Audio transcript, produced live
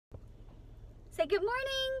Say good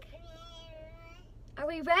morning. Are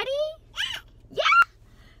we ready? Yeah!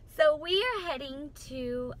 So we are heading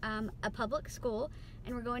to a public school,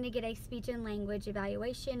 and we're going to get a speech and language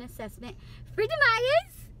evaluation assessment for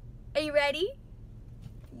Demayas. Are you ready?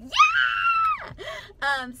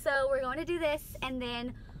 Yeah! So we're going to do this, and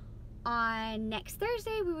then on next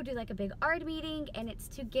Thursday we will do like a big art meeting, and it's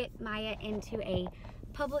to get Maya into a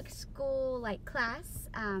public school like class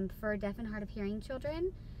for deaf and hard of hearing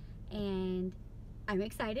children. And I'm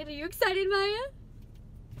excited. Are you excited,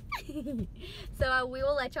 Maya? So we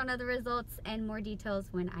will let y'all know the results and more details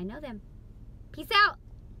when I know them. Peace out.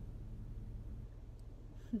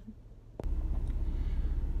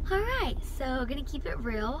 Alright, so gonna keep it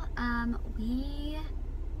real. We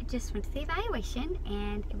just went to the evaluation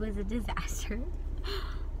and it was a disaster.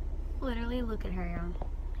 Literally, look at her, y'all.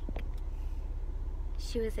 Like,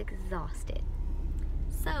 she was exhausted.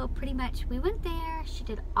 So pretty much we went there, she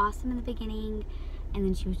did awesome in the beginning, and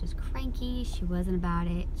then she was just cranky, she wasn't about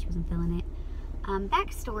it, she wasn't feeling it.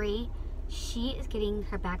 Backstory, she is getting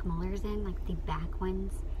her back molars in, like the back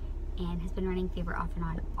ones, and has been running fever off and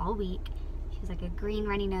on all week. She has like a green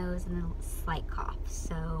runny nose and a slight cough.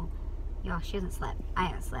 So y'all, she hasn't slept, I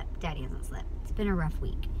haven't slept, Daddy hasn't slept. It's been a rough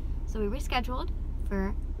week. So we rescheduled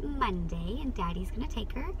for Monday, and Daddy's gonna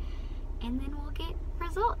take her, and then we'll get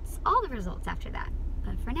results, all the results after that.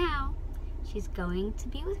 But for now, she's going to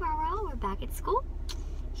be with Ra-Ra. We're back at school.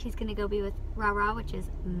 She's gonna go be with Ra-Ra, which is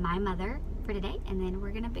my mother, for today, and then we're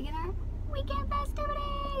gonna begin our weekend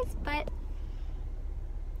festivities. But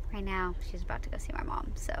right now, she's about to go see my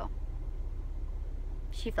mom, so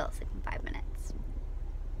she fell asleep in 5 minutes.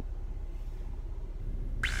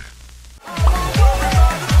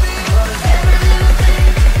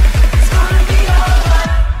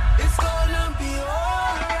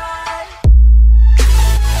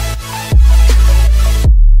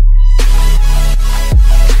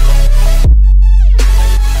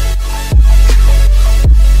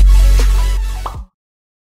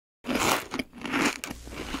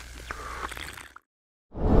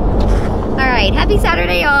 Happy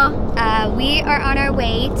Saturday, y'all. We are on our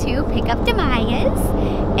way to pick up Demayas,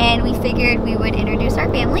 and we figured we would introduce our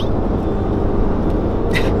family,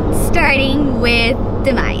 starting with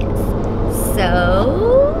Demayas.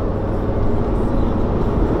 So,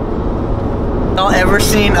 y'all ever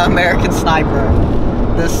seen American Sniper?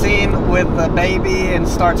 The scene with the baby and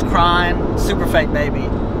starts crying, super fake baby.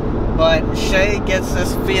 But Shay gets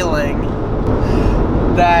this feeling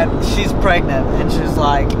that she's pregnant, and she's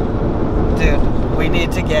like, dude, we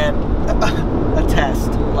need to get a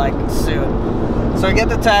test, like, soon. So we get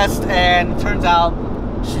the test, and it turns out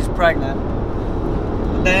she's pregnant.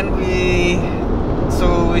 Then we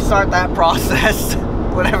start that process,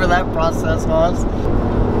 whatever that process was.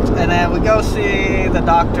 And then we go see the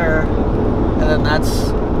doctor, and then that's...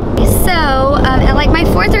 So, at like my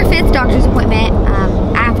 4th or 5th doctor's appointment,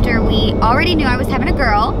 after we already knew I was having a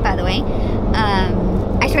girl, by the way,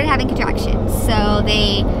 I started having contractions. So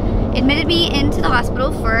they admitted me into the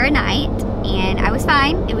hospital for a night, and I was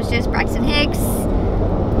fine. It was just Braxton Hicks.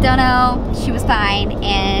 Don't know. She was fine.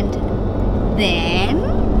 And then...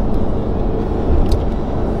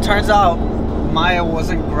 turns out Maya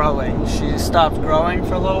wasn't growing. She stopped growing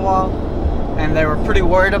for a little while, and they were pretty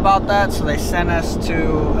worried about that, so they sent us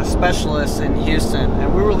to a specialist in Houston,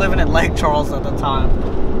 and we were living in Lake Charles at the time,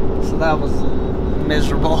 so that was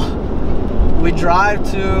miserable. We drive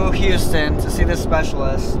to Houston to see this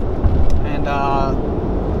specialist, and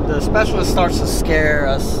the specialist starts to scare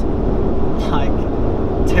us, like,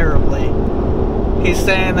 terribly. He's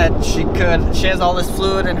saying that she has all this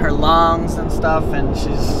fluid in her lungs and stuff, and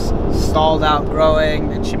she's stalled out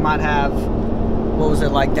growing, and she might have, what was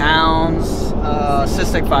it, like Downs,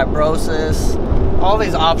 cystic fibrosis, all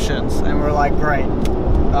these options. And we're like, great,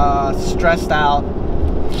 stressed out.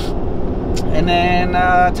 And then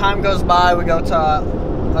time goes by, we go to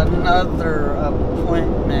another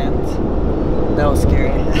appointment. That was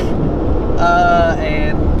scary.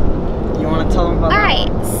 And you want to tell them about that? Alright,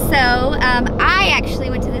 so I actually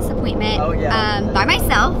went to this appointment by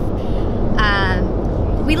myself.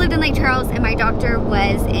 We lived in Lake Charles, and my doctor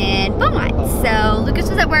was in Beaumont. So Lucas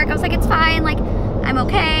was at work. I was like, it's fine, like, I'm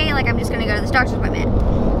okay, like, I'm just gonna go to this doctor's appointment.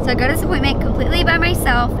 So I go to this appointment completely by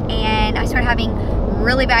myself, and I start having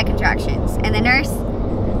really bad contractions. And the nurse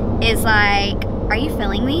is like, are you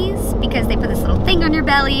feeling these? Because they put this little thing on your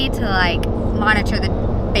belly to, like, monitor the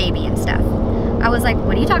baby and stuff. I was like,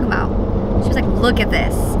 what are you talking about? She was like, look at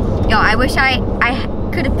this. Yo, I wish I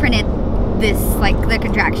could have printed this, like, the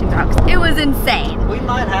contractions out, 'cause it was insane. We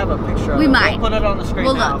might have a picture of it. We might. We'll put it on the screen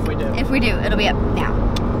now if we do. If we do, it'll be up now.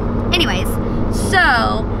 Anyways,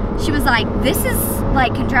 so she was like, this is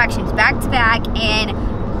like contractions back to back and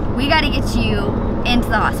we gotta get you into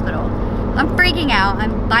the hospital. I'm freaking out,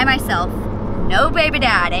 I'm by myself, no baby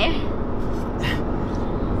daddy.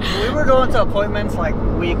 We were going to appointments like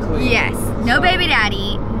weekly. Yes, no baby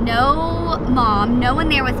daddy, no mom, no one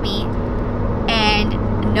there with me, and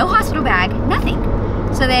no hospital bag, nothing.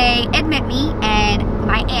 So they admit me, and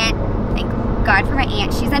my aunt, thank God for my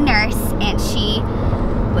aunt, she's a nurse, and she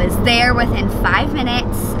was there within 5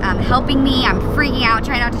 minutes, helping me. I'm freaking out,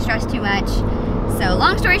 trying not to stress too much. So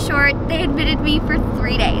long story short, they admitted me for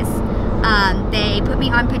 3 days. They put me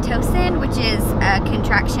on Pitocin, which is a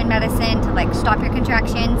contraction medicine to like stop your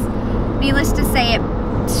contractions. Needless to say, it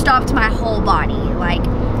stopped my whole body. Like,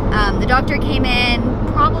 the doctor came in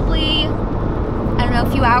probably, I don't know,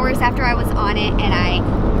 a few hours after I was on it, and I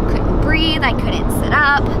couldn't breathe, I couldn't sit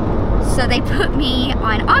up. So they put me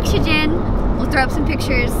on oxygen. We'll throw up some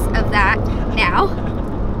pictures of that now.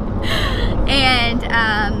 And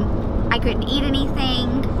I couldn't eat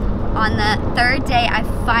anything. On the 3rd day, I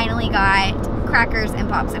finally got crackers and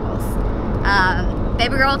popsicles.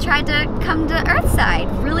 Baby girl tried to come to Earthside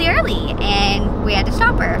really early, and we had to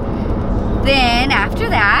stop her. Then after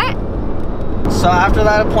that, So after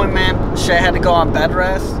that appointment, Shay had to go on bed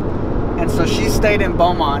rest, and so she stayed in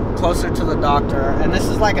Beaumont, closer to the doctor, and this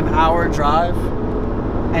is like an hour drive,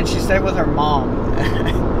 and she stayed with her mom.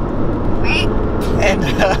 right? And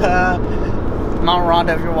Mom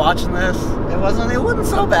Rhonda, if you're watching this, it wasn't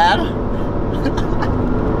so bad.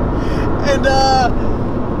 And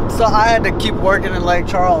so I had to keep working in Lake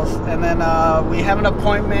Charles, and then we have an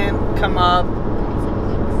appointment come up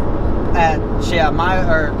at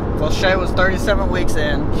Shay was 37 weeks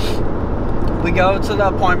in. We go to the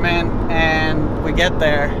appointment and we get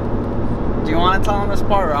there. Do you want to tell them this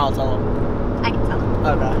part, or I'll tell them? I can tell them.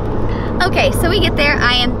 Okay. Okay, so we get there.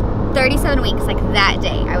 I am 37 weeks, like that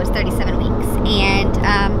day. I was 37 weeks. And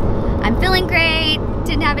I'm feeling great.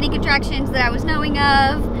 Didn't have any contractions that I was knowing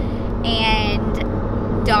of. And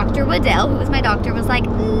Dr. Waddell, who was my doctor, was like,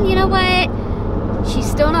 you know what? She's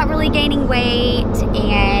still not really gaining weight,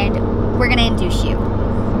 and we're going to induce you.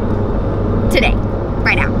 Today.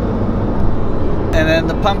 Right now. And then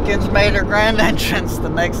the pumpkins made her grand entrance the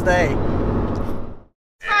next day.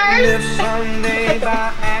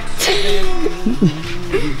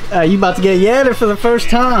 You about to get yadded for the first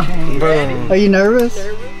time. Bro. Are you nervous?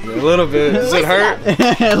 A little bit. Does it hurt?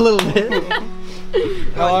 A little bit.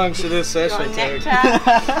 How long should this session take?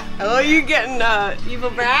 Oh, you getting evil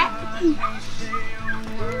brat?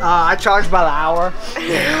 I charge by the hour.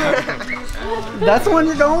 That's the one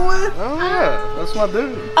you're going with? Oh yeah, that's my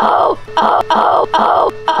dude. Oh.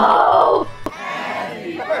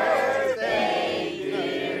 Happy birthday,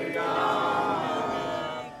 dear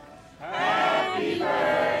Dawn. Happy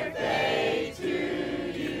birthday to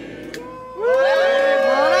you. Come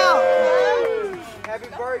on out. Happy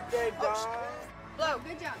birthday, Dawn. Blow,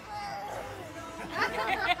 good job.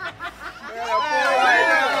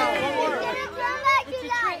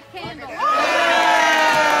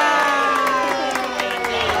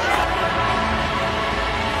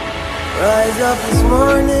 Rise up this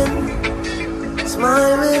morning,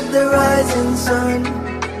 smile with the rising sun.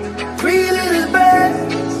 3 little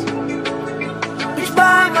birds, each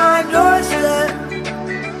by my doorstep,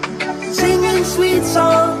 singing sweet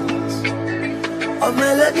songs of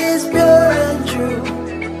melodies pure and true.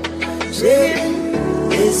 Saying,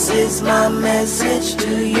 this is my message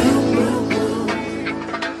to you.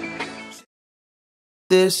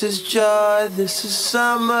 This is joy, this is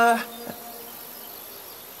summer.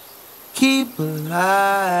 Keep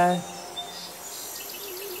alive,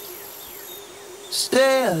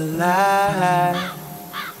 stay alive.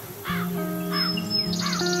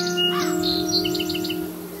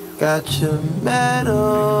 Got your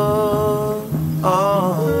medal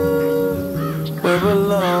on, we're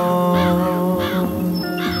alone,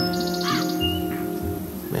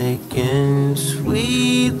 making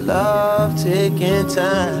sweet love, taking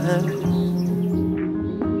time.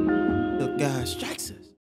 Look, God strikes us.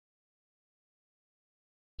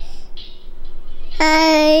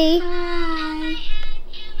 Hi. Hi.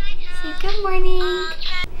 Say good morning.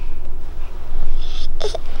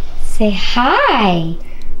 Say hi.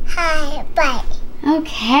 Hi, bye.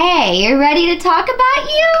 Okay, you're ready to talk about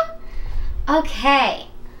you? Okay.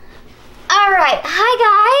 All right.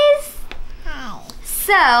 Hi, guys. Hi.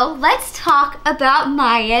 So let's talk about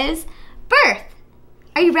Maya's birth.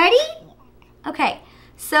 Are you ready? Okay.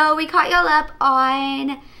 So we caught y'all up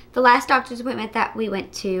on the last doctor's appointment that we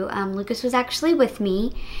went to. Lucas was actually with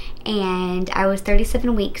me, and I was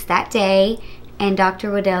 37 weeks that day, and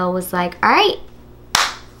Dr. Waddell was like, all right,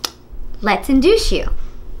 let's induce you.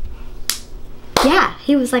 Yeah,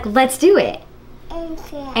 he was like, let's do it.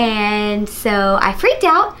 And so I freaked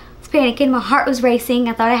out, was panicking, my heart was racing.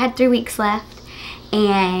 I thought I had 3 weeks left.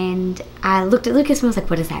 And I looked at Lucas and was like,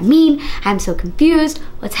 what does that mean? I'm so confused.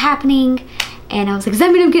 What's happening? And I was like, does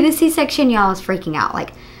that mean I'm getting a C-section? Y'all, I was freaking out.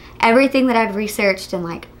 Like, everything that I'd researched and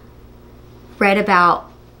like read about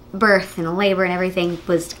birth and labor and everything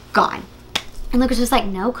was gone. And Lucas was like,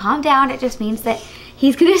 no, calm down. It just means that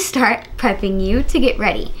he's gonna start prepping you to get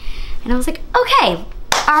ready. And I was like, okay,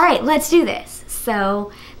 all right, let's do this.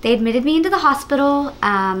 So they admitted me into the hospital.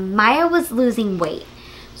 Miya was losing weight,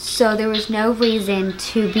 so there was no reason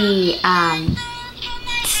to be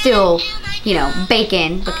still, you know,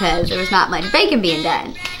 bacon, because there was not much bacon being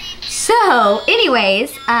done. So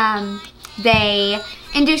anyways, they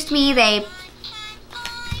induced me. They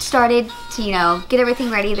started to, you know, get everything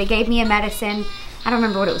ready. They gave me a medicine. I don't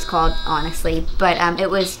remember what it was called, honestly, but it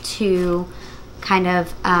was to kind of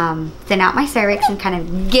thin out my cervix and kind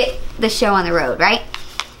of get the show on the road, right?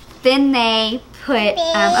 Then they put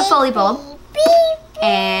a Foley bulb,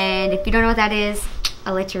 and if you don't know what that is,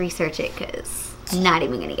 I'll let you research it, because I'm not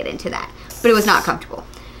even gonna get into that, but it was not comfortable.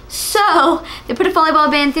 So they put a Foley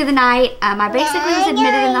bulb in through the night. I basically was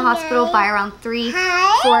admitted in the hospital by around 3,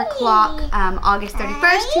 4 o'clock, August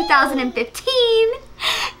 31st, 2015.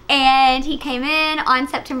 And he came in on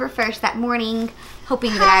September 1st that morning,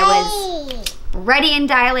 hoping that I was ready and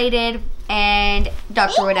dilated. And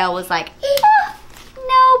Dr. Waddell was like,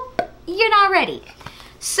 nope, you're not ready.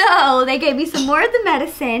 So they gave me some more of the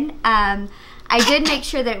medicine. I did make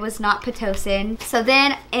sure that it was not Pitocin. So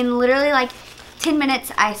then in literally like 10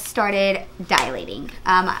 minutes, I started dilating.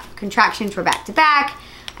 Contractions were back to back.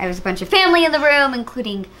 There was a bunch of family in the room,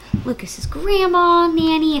 including Lucas's grandma,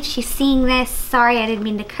 Nanny. If she's seeing this, sorry, I didn't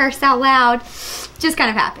mean to curse out loud. Just kind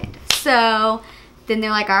of happened. So then they're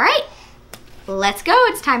like, all right, let's go.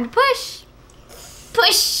 It's time to push.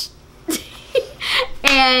 Push.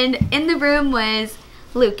 And in the room was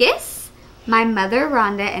Lucas, my mother,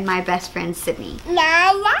 Rhonda, and my best friend, Sydney.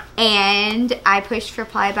 And I pushed for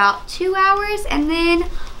probably about 2 hours, and then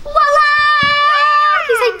voila!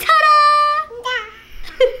 He's like, ta-da!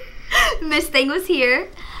 Miss Thing was here,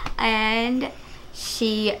 and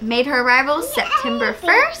she made her arrival September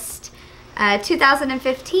 1st,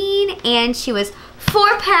 2015, and she was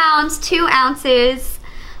 4 pounds, 2 ounces,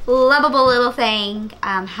 lovable little thing.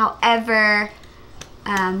 However,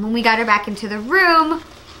 when we got her back into the room,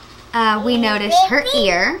 we noticed her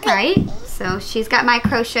ear, right? So she's got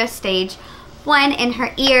microtia stage 1 in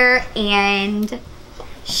her ear, and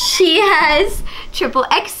she has triple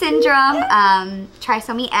X syndrome,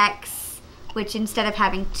 trisomy X, which instead of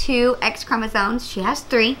having 2 X chromosomes, she has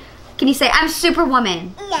 3. Can you say, I'm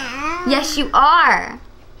Superwoman? Yeah. Yes, you are.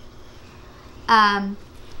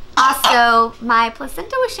 Also, my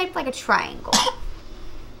placenta was shaped like a triangle,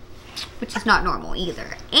 which is not normal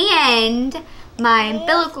either. And my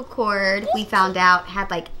umbilical cord, we found out,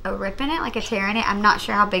 had like a rip in it, like a tear in it. I'm not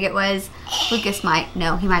sure how big it was. Lucas might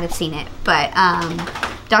know. He might have seen it. But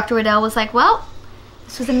Dr. Waddell was like, well,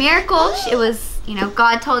 this was a miracle. It was, you know,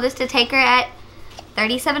 God told us to take her at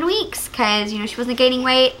 37 weeks because, you know, she wasn't gaining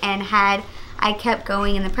weight. And had I kept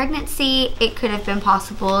going in the pregnancy, it could have been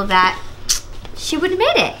possible that she would have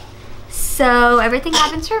made it. So everything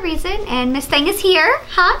happens for a reason. And Miss Thing is here.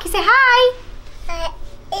 Huh? Can you say hi?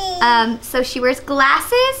 So she wears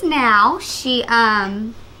glasses now. She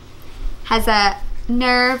has a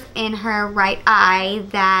nerve in her right eye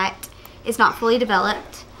that is not fully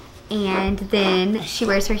developed. And then she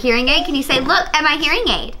wears her hearing aid. Can you say, look at my hearing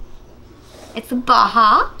aid? It's a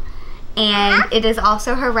Baja. And it is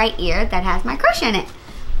also her right ear that has microtia in it.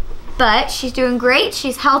 But she's doing great.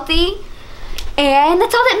 She's healthy. And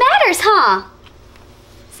that's all that matters, huh?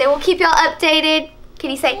 So we'll keep y'all updated. Can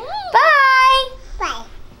you say bye? Bye.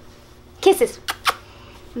 Kisses.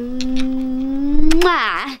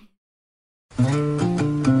 Mwah.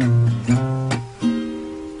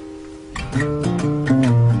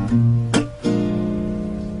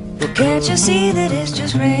 Well, can't you see that it's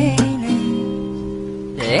just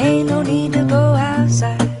raining? There ain't no need to go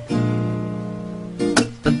outside.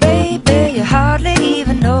 But baby, you hardly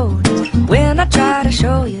even notice when I try to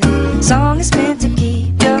show you. The song is meant to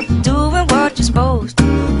keep you doing what you're supposed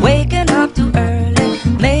to. Waking up too early,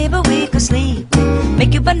 maybe we could sleep.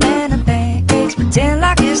 Make you banana pancakes, pretend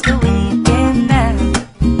like it's the weekend now.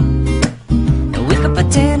 And we could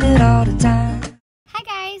pretend it all the time. Hi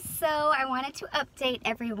guys, so I wanted to update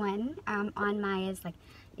everyone on Miya's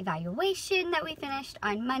evaluation that we finished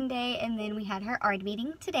on Monday, and then we had her ARD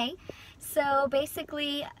meeting today. So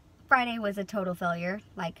basically Friday was a total failure,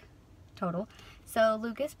 total. So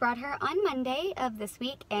Lucas brought her on Monday of this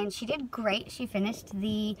week, and she did great. She finished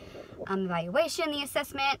the evaluation, the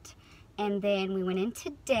assessment, and then we went in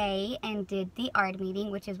today and did the ARD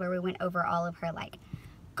meeting, which is where we went over all of her like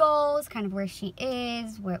goals, kind of where she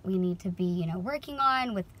is, what we need to be, you know, working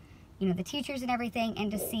on with, you know, the teachers and everything,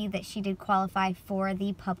 and to see that she did qualify for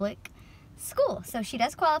the public school. So she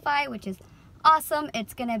does qualify, which is awesome.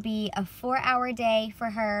 It's gonna be a 4-hour day for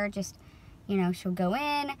her. Just, you know, she'll go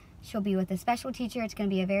in, she'll be with a special teacher. It's gonna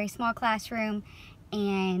be a very small classroom,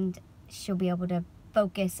 and she'll be able to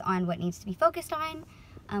focus on what needs to be focused on,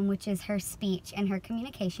 which is her speech and her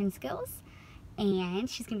communication skills. And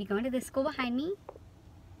she's gonna be going to this school behind me.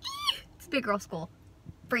 It's a big girl school.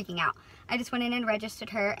 Freaking out. I just went in and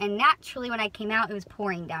registered her, and naturally when I came out, it was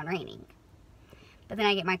pouring down raining. But then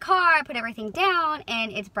I get my car, I put everything down,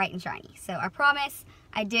 and it's bright and shiny. So I promise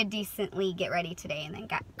I did decently get ready today and then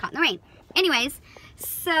got caught in the rain. Anyways,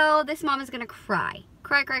 so this mom is gonna cry.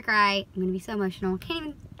 Cry, cry, cry. I'm gonna be so emotional. Can't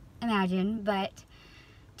even imagine, but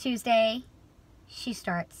Tuesday, she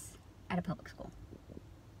starts at a public school.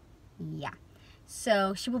 Yeah.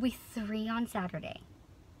 So she will be 3 on Saturday.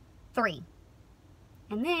 3.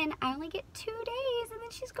 And then I only get 2 days, and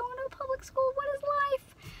then she's going to a public school. What is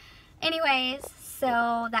life? Anyways,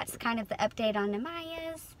 so that's kind of the update on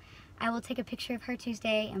Miya's. I will take a picture of her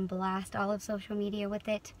Tuesday and blast all of social media with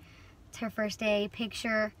it. It's her first day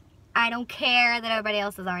picture. I don't care that everybody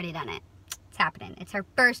else has already done it. It's happening. It's her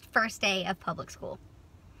first day of public school.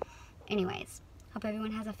 Anyways, hope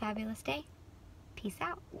everyone has a fabulous day. Peace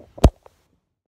out.